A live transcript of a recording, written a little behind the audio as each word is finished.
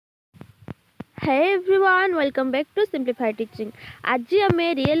Hey everyone, welcome back to Simplified Teaching. आज आम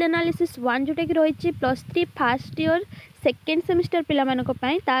real analysis 1 जोटा कि रही +3 फर्स्ट ईयर सेकेंड सेमिस्टर पिला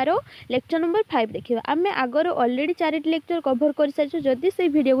तार लेक्चर नंबर 5 देखा। आम आगर ऑलरेडी 4 लेक्चर कवर कर सारी। जदि से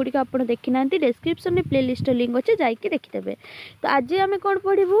वीडियो गुड़िक आप देखी ना डिस्क्रिप्शन में प्लेलिस्ट लिंक अच्छे जाकि देखिदेवे। तो आज आम कौन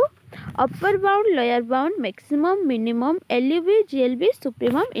पढ़ू upper bound, lower bound, maximum, minimum, LUV, जीएलवी,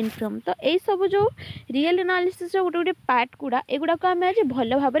 supremum infimum. तो यही सब जो रियल एनालिसिस गोटे गोटे पार्ट गुड़ा एगुड़ाक आम आज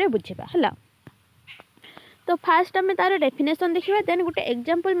भल भाव में बुझा है। तो फास्ट आम तार डेफिनेशन देखा, देन गोटे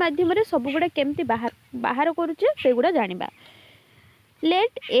एग्जांपल माध्यम सब गुड़ा केमती बाहर करुचे से गुड़ा जानिबा।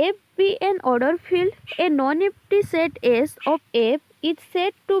 Late F B N order field, a non empty set S of F is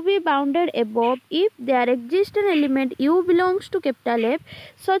said to be bounded above if there exists an element u belongs to capital F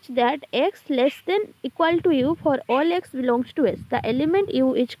such that x less than equal to u for all x belongs to s. The element u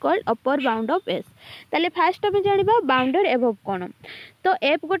is called upper bound of s. ताले fast आम जानिबा bounded above कौन। तो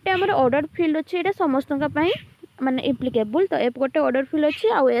F गोटे आमर order field अच्छे, ये समस्त माने इम्प्लिकेबल। तो एफ गोटे ऑर्डर फील्ड अच्छी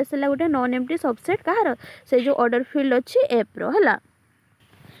आउ एस है गोटे नॉन एम्प्टी सबसेट कहार से जो ऑर्डर फील्ड अच्छी एफ रो है।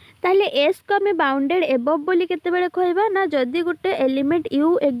 ताहले एस को आम बाउंडेड एबव बोली केतेबेले कहबा ना, जदि गोटे एलिमेंट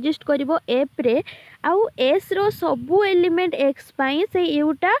यू एक्जिस्ट करिवो एफ रे आउ एस रो सबु एलिमेंट एक्स पाई से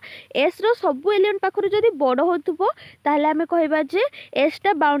यूटा एस रो सबु एलिमेंट पाखरु जदि बड़ होतबो ताहले आम कहबा जे एस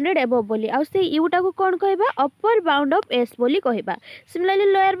टा बाउंडेड एबव बोली, आउ से यूटा को कोन कहबा अपर बाउंड ऑफ एस बोली कहबा।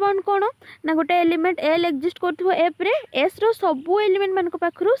 सिमिलरली लोअर बाउंड कोन ना, गोटे एलिमेंट एल एक्जिस्ट करथबो एफ रे, एस रो सबु एलिमेंट मानको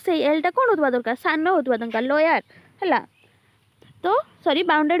पाखरु से एल टा कोन होतबा दरकार, सान होतबा दरकार लोअर हला। तो सॉरी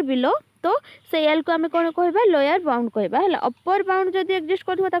बाउंडेड बिलो, तो से एल को आम कौन कहबा लोअर बाउंड कहबा है। अपर बाउंड जदि एक्जिस्ट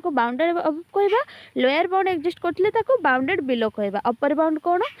करथबो ताको बाउंडेड कहबा, लोअर बाउंड एक्जिस्ट करथिले ताको बाउंडेड बिलो कहबा। अपर बाउंड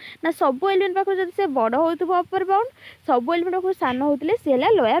कौन ना, सब एलिमेंट पाखर जदि से बड़ होतबो अपर बाउंड, सब एलिमेंट पाखर सान होतले से ହେଲା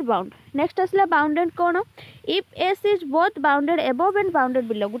लोअर बाउंड। नेक्स्ट आसला बाउंडेड कौन, if S is both bounded above and bounded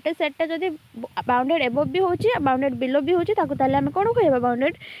below. गोटे सेटटा जदि बाउंडेड एबव भी होची बाउंडेड बिलो भी होची ताको ताले आम कौन कहबा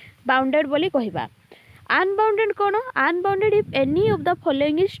बाउंडेड बोली कहबा। अनबाउंडेड कौन, unbounded if any of the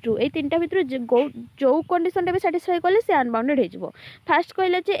following is true. ये तीन भितर जो कंडीशन भी साटिस्फाई कले से अनबाउंडेड हो। फास्ट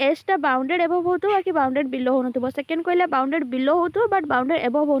कहला जे एस टा बाउंडेड एबव हो बाकी बाउंडेड बिलो हो। सेकेंड कहला बाउंडेड बिलो हो बट बाउंडेड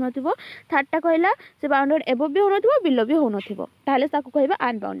एबव हो। थर्ड टा कहला से बाउंडेड एबव भी हो बिलो भी हो, ताहले ताको कहबा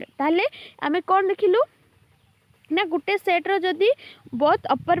अनबाउंडेड। ताहले आमे कोन लिखिलु ना, गोटे सेट्र जदि both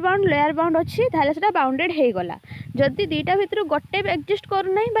upper bound lower bound अच्छी ताहले सेटा बाउंडेड हो गला। जदि दीटा भितर गोटे भी एक्जिस्ट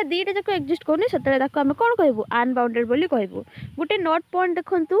करूना बा दीटा जाक एक्जिस्ट करूनी सेतले ताको आमे कोन कहबो अनबाउंडेड बोली कहबो। गोटे नोट पॉइंट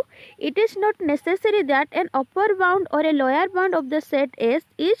देखंतु, it is not necessary that an upper bound और a lower bound of the set S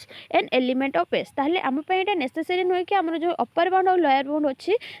is an element of S. ताहले आम पय एटा नेसेसरी नुहे कि हमर जो अपर बाउंड और लोअर बाउंड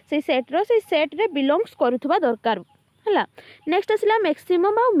अच्छी से सेट रे बिलोंग्स करूथबा दरकार है। नेक्स्ट आसला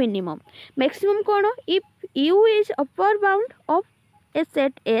मैक्सिमम और मिनिमम। मैक्सिमम कौन, if u is upper bound of a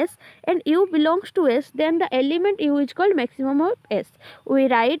set S and u belongs to S, then the element u is called maximum of S. We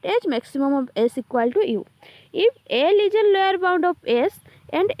write as maximum of S equal to u. If L is a lower bound of S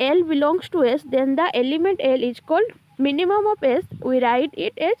and L belongs to S, then the element L is called minimum of S. We write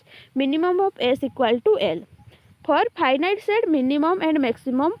it as minimum of S equal to L. For finite set, minimum and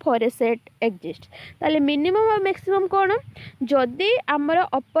maximum for a set exist. ताले minimum और maximum कौन, जदि आमर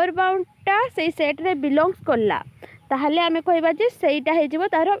upper bound टा से set रे belongs करला ताहले आमे कहबा जे सेटा हे जिवो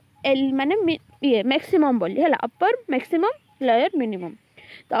तार एल माने ये मैक्सिमम बोली है। अपर मैक्सिमम लोअर मिनिमम।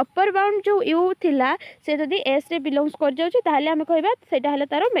 तो अपर बाउंड जो यू थिला से जदि एस रे बिलोंग्स कर जाउछ ताहले आमे कहबा सेटा हला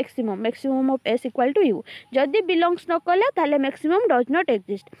तार maximum of S equal to you. जदि बिलोंग्स न कला ताहले maximum does not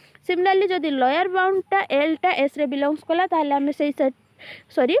exist. Similarly जदि लोअर बाउंड टा एल टा एस रे बिलोंग्स कला ताहले आमे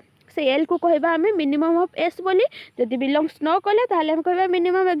से एल को कहबा आमे मिनिमम ऑफ एस बोली। जदि बिलोंग्स न कला ताहले आमे कहबा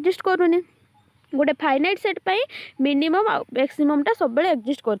मिनिमम एक्जिस्ट करूनी। गोटे फाइनाइट सेट पई मिनिमम और मैक्सिमम टा सब बेले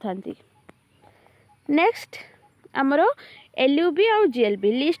एक्जिस्ट करथांती। नेक्स्ट आमरो LUB और GLB,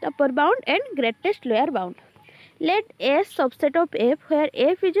 least upper bound and greatest lower bound. Let S subset of F where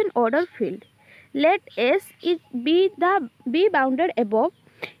F is an order field. Let S be bounded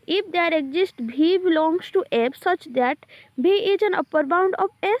above if there exists V belongs to F such that V is an upper bound of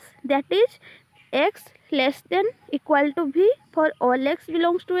S, that is x less than equal to V for all x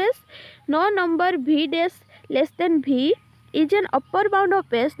belongs to S. No number V dash less than V is an upper bound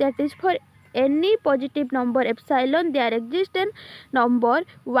of S, that is for any positive number epsilon there exists a number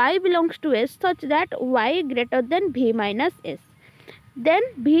y belongs to S such that y greater than V minus S. Then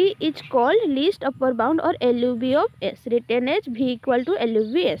V is called least upper bound or LUB of S, written as V equal to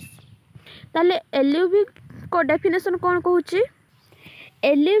LUB S. ताले LUB को definition कौन कहूची,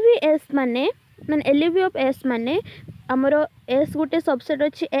 LUB S माने LUB of S माने हमरो S गोटे subset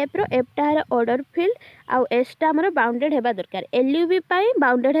अच्छी F टा है ऑर्डर फील्ड आउ एस टा आमर बाउंडेड होगा दरकार एलयूवी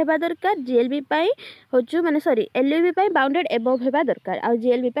बाउंडेड होगा दरकार जीएलबी हूँ माने सॉरी एलयूवी बाउंडेड एबव होगा दरकार आउ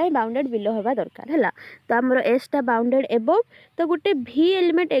जीएलबी बाउंडेड बिलो होगा दरकार है। तो आमर एस टा बाउंडेड एबव तो गोटे भी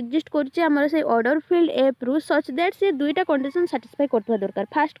एलिमेंट एक्जिस्ट करछि आमर से ऑर्डर फील्ड एफ रु सच दैट से दुईटा कंडीशन सैटिस्फाई करथवा दरकार।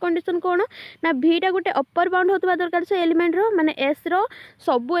 फर्स्ट कंडीशन कोन ना भी टा गोटे अपर बाउंड होतवा दरकार से एलिमेंट रो माने एस रो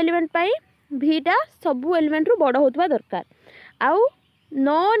सब एलिमेंट पाई भीटा सबू एलिमेंट रु बड़ होतवा दरकार आउ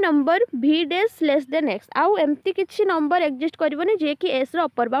नो नंबर भी डेस लेस देन एक्स आउ एमती किसी नंबर एक्जिस्ट करबनी जे कि एस रो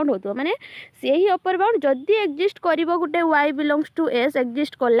अपर बाउंड होतो माने से ही अपर बाउंड जदी exist करिवो Gute y belongs to S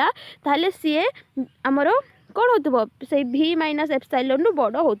exist कला ताले सीए हमरो कौन होतबो से v माइनस एप्सिलॉन रु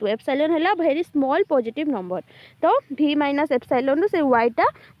बड़ होतो एप्सिलॉन हैला वेरी स्मॉल पॉजिटिव नंबर तो v माइनस एप्सिलॉन रु से y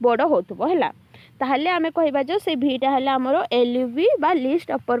टा बड़ होतबो हैला ताहले आमे कहबा जो से भीटा हला हमरो एलयूवी बा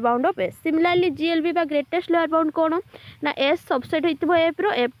list upper bound of S. Similarly GLB बा ग्रेटेस्ट लोअर बाउंड कोन ना एस सबसेट होइतबो एफ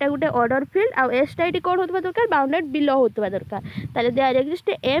रो एफ टा गुटे ऑर्डर फील्ड आ एस टा इटी कोन होतबा दरकार बाउंडेड बिलो होतबा दरकार ताले there exist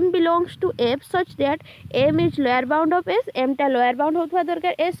M belongs to F such that M is lower bound of S M टा lower bound होतबा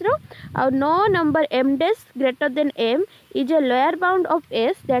दरकार S row uh no number M days greater than M is a lower bound of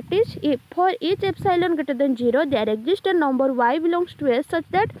s that is if for each epsilon greater than 0 there exists a number y belongs to s such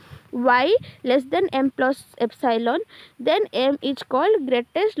that y less than m plus epsilon then m is called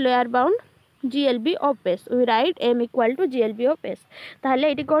greatest lower bound GLB of s we write m equal to GLB of s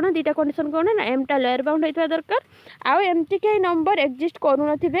ताहले eighty कोन दीटा condition कोन ना m टा lower bound होइतबा दरकार आ MT के number exist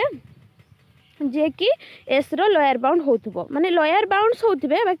करू नथिबे जे कि S रो lower bound होथबो माने lower bounds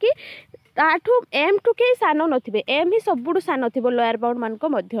होथबे बाकी ताठू M to के सान नथिबे एम ही सबुडू सान थिबो लोअर बाउंड मान को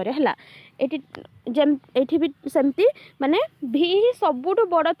मध्य रे हला एटी जेम एठी भी सेमती माने भी ही सबुडू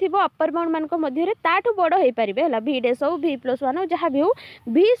बड़ थिबो अपर बाउंड मान को मध्य रे ताठू बड़ होई परिबे हला v डेस हो v+1 हो जहा भी हो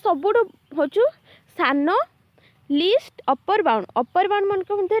v सबुडू होचु सान लिस्ट अपर बाउंड मान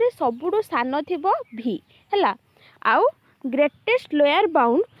को मध्य रे सबुडू सान थिबो v हला आउ ग्रेटेस्ट लोअर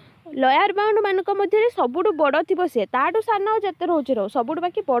बाउंड मान मध्य सबुठू बड़ थी सी ताठू सान जिते रोचे रो सबुठू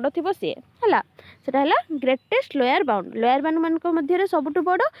बाकी बड़ थी सी है सेटा ग्रेटेस्ट लोअर बाउंड मान मध्य सबुठू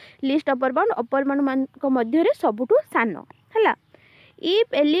बड़ लिस्ट अपर बाउंड मान मध्य सबुठू सान है।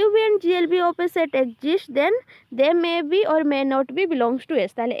 If LUV and GLB of a set exist, then they may be or may not be belongs to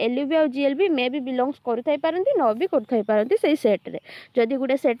S. ताले LUV और GLB may be belongs करुथाई पारंती न भी करुथाई पारंती सही सेट रे जदि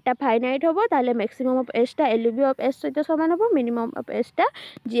गुटे सेट टा फाइनाइट होबो ताले मैक्सिमम ऑफ S टा LUV ऑफ S सहित समान होबो मिनिमम ऑफ S टा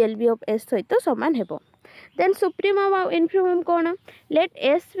GLB ऑफ S सहित समान हेबो। देन सुप्रीमम और infimum cone late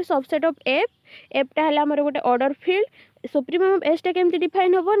S B subset of F टा हला हमर गुटे order field supremum of S टा केमति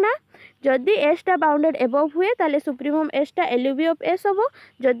डिफाइन होबो ना जदि S टा बाउंडेड एबव हुए ताले सुप्रीमम S टा LUV ऑफ S होबो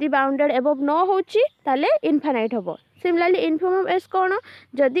जदि बाउंडेड एबव न होची ताले इनफाइनाइट होबो। सिमिलरली इनफिमम S कोन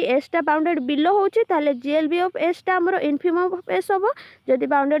जदि S टा बाउंडेड बिलो होची ताले GLB ऑफ S टा हमर इनफिमम ऑफ S होबो जदि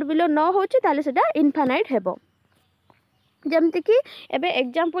बाउंडेड बिलो न होची ताले सेटा इनफाइनाइट हेबो। जमती कि एबे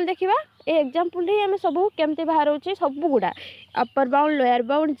एग्जांपल देखिबा ए एग्जांपल रे हम सब केमते बाहर होचे सब गुडा upper bound lower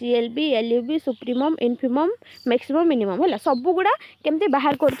bound GLB एलयूबी supremum infimum maximum minimum हला सब गुडा केमते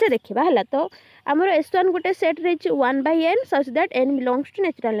बाहर करचे देखिबा हला। तो हमर S1 गुटे सेट रहिछि 1/n such that n belongs to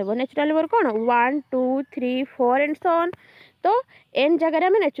natural number cone 1 2 3 4 and so on. तो n जगह रे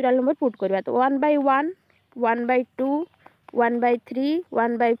हम नेचुरल नंबर पुट करबा तो 1/1 1/2 1/3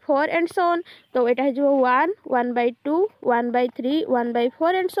 1/4 एंड सो ऑन। तो एटा है जो 1 1/2 1/3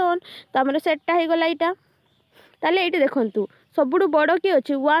 1/4 एंड सो ऑन। तो हमर सेटटा है गला इटा ताले एटी देखंतु सबुडू बड़ की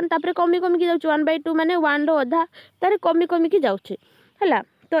अछि 1 तापरे कमी कमी की जाउछ 1/2 माने 1 रो आधा तारे कमी कमी की जाउछ हला।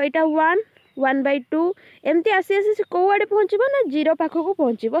 तो एटा 1 1/2 एमती आसी आसी को आड़े पहुँचब ना 0 पाखक को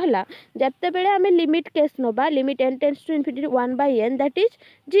पहुँचब है जिते बेले आम लिमिट केस नवा limit n tense to infinity 1/n that is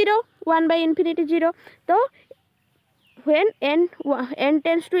 0 1/infinity 0। तो when n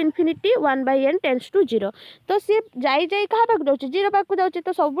tense to infinity 1/n tense to 0 तो सी जाई जाई कहा पाक जाउची 0 पाक जाउची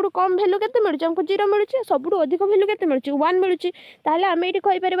तो सबुडू कम वैल्यू केते मिलुची हमको 0 मिलुची सबुडू अधिक वैल्यू केते मिलुची 1 मिलुची ताले हम एठी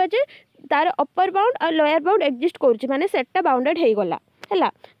कहि परबा जे तार अपर बाउंड और लोअर बाउंड एक्जिस्ट करूची माने सेटटा बाउंडेड हेई गला है।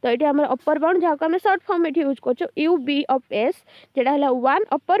 तो ये हमर अपर बाउंड जहाँ आम सर्ट फॉर्म ये यूज कर UB ऑफ S जेटा है 1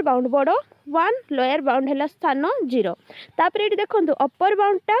 अपर बाउंड बड़ 1 लोअर बाउंड है स्थान 0 तापर ये देखो अपर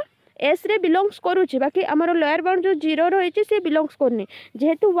बाउंडटा S रे बिलोंग्स करुच्ची बाकी आमर लोअर बाउंड जो 0 रही सी बिलोंग्स करनी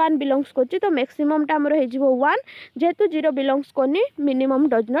जेहेतु 1 बिलोंग्स कर तो मैक्सिमम टा आमर हो 1 जेहेतु 0 बिलोंग्स करनी minimum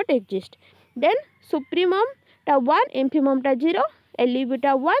does not exist. Then supremum टा 1 इनफिमम टा 0 LUB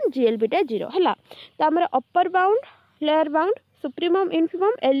टा 1 GLB टा 0 है। तो आमर upper bound lower bound supremum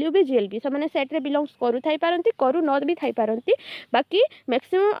infimum LUB GLB से सेट रे बिलोंग्स करू थाई पारंती करू न भी थाई पारंती बाकी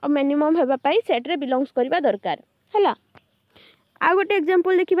मैक्सिमम मिनिमम हेबा पाई सेट रे बिलोंग्स करबा दरकार है। आ गोटे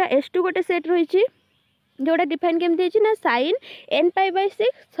एग्जांपल देखिबा S2 गोटे सेट रही जोटा डिफाइन केमती ना sin n pi by 6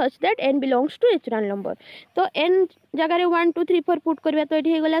 such that n belongs to natural number। तो n जगह 1 2 3 4 पुट करवा तो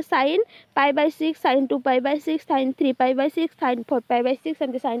ये गला sin pi by 6 sin 2 pi by 6 sin 3 pi by 6 sin 4 pi by 6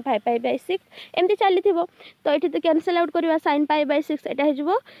 एमती sin 5 pi by 6 एमती चली थी। तो ये तो कैंसल आउट करवा sin pi by 6 एटा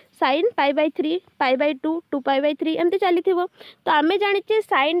हो sin pi by 3 pi by 2 2 pi by 3 एमती चली थी। तो आम जाने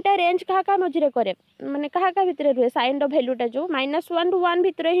sin टा रेंज क्या मझे करे माने क्या भितर रुहे sin भैल्यूटा जो -1 ରୁ 1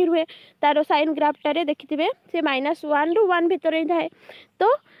 भितर ही रुहे तार sin ग्राफटारे देखिथे से -1 ରୁ 1 भितर ही थाए। तो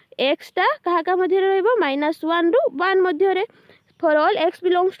एक्सटा क्या मध्य -1 ରୁ 1 मध्य for all x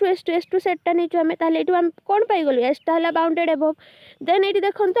belongs to s2 सेटटा नहीं आम ताले हम कौन पाइगलु एसटा है बाउंडेड एबव देन ये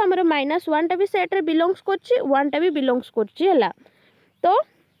देखो आमर -1 टा भी सेट्रे बिलोंग्स कर 1 टा भी बिलोंग्स कर। तो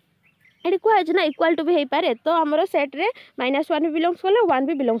ये कहुए ना इक्वाल टू भी हो पारे। तो आमर सेट्रे -1 भी बिलोंग्स कला 1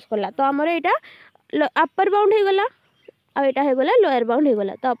 भी बिलोंग्स कला। तो आमर यहाँ अपर बाउंड हो गला आ यहाँ हो गला लोअर बाउंड हो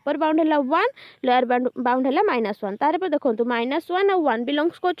गला। तो अपर बाउंड है 1 लोअर बाउंड है -1 तार पर देखो -1 आ 1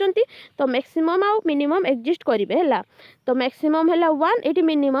 बिलोंग्स कर तो मैक्सिमम आ मिनिमम एक्जिस्ट करेंगे है। तो मैक्सिमम है 1 ये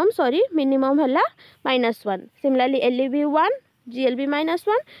मिनिमम सॉरी मिनिमम है -1 similarly LEB 1 GLB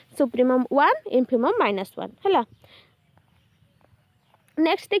 -1 supremum 1 infimum -1 है।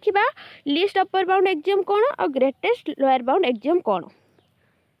 नेक्स्ट देखिबा लिस्ट अपर बाउंड एक्जियम कौन और ग्रेटेस्ट लोअर बाउंड एक्जियम कौन।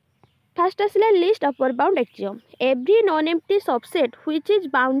 फर्स्ट आसला list upper bound axiom every non empty subset which is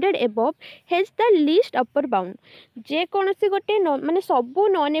bounded above has the list upper bound. जे कौन सी गोटे माने सबू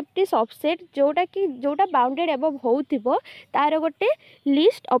नॉन एम्प्टी सबसेट जोटा बाउंडेड एबव होउथिबो तार गोटे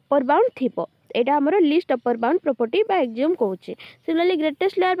लिस्ट अपर बाउंड थिबो एटा हमरो लिस्ट अपर बाउंड प्रॉपर्टी बा axiom कहूची। Similarly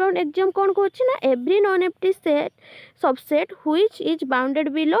greatest lower bound axiom कौन कहूची ना every non empty set subset which is bounded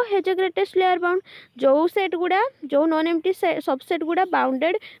below has a greatest lower bound. जो set गुडा जो non empty subset गुडा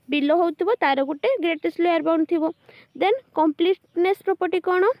bounded below होतिबो तार गुटे greatest lower bound थिबो। Then completeness property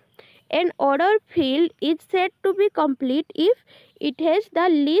कौन an order field is said to be complete if it has the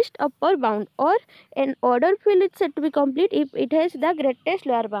least upper bound or an order field is said to be complete if it has the greatest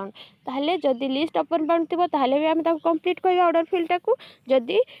lower bound। ताहले जदि list upper bound थिबो ताहले भी हम ताको complete कहबा order field टाको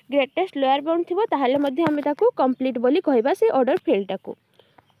जदि ग्रेटेस्ट लोअर बाउंड थिबो ताहले मध्ये हम ताको कंप्लीट बोली कहबा से ऑर्डर फील्ड टाको।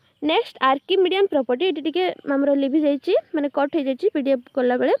 नेक्स्ट आर्किमिडियन प्रॉपर्टी ये टिके हमरो लिभि जाइछि माने कट हो जाइछि पीडीएफ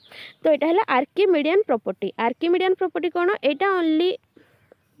करला बेले। तो एटा हला आर्किमिडियन प्रॉपर्टी। आर्किमिडियन प्रॉपर्टी कोन एटा ओनली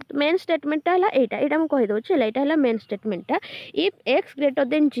मेन स्टेटमेंट है यहाँ मुझे कहीदे यहाँ है main statement if x greater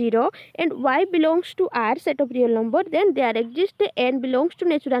than 0 and y belongs to r set of real number then there exist n belongs to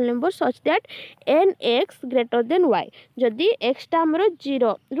natural number such that n x greater than y। जदि x टा हमर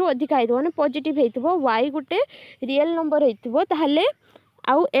 0 रु अधिक आइथबो माने positive हेइथबो y गुटे real number हेइथबो ताहले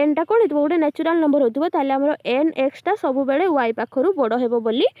आउ n टा कोन हेइथबो गुटे natural number होइथबो ताहले हमर n x टा सब बेले y पाखरु बड़ हेबो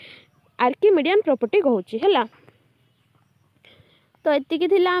बोली आर्किमिडियन प्रॉपर्टी कहूची हैला। तो एतिकी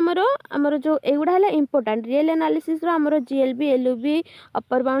थिला हमरो जो एगुडा है इंपोर्टेंट रियल एनालिसिस रो हमरो GLB एलयूबी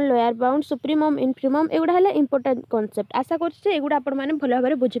upper bound lower bound supremum infimum एगुडा है इंपोर्टेंट कांसेप्ट। आशा करछि एगुडा आपण माने भलो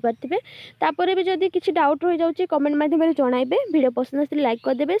भाबरे बुझि पारथिबे। तापर भी जदि किछि डाउट रहि जाउछि कमेंट माध्यम रे जणाइबे वीडियो पसंद आसले लाइक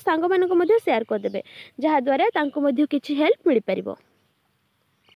कर देबे सांग मानको मध्ये शेयर कर देबे जहा द्वारा तांको मध्ये किछि हेल्प मिलि परिबो।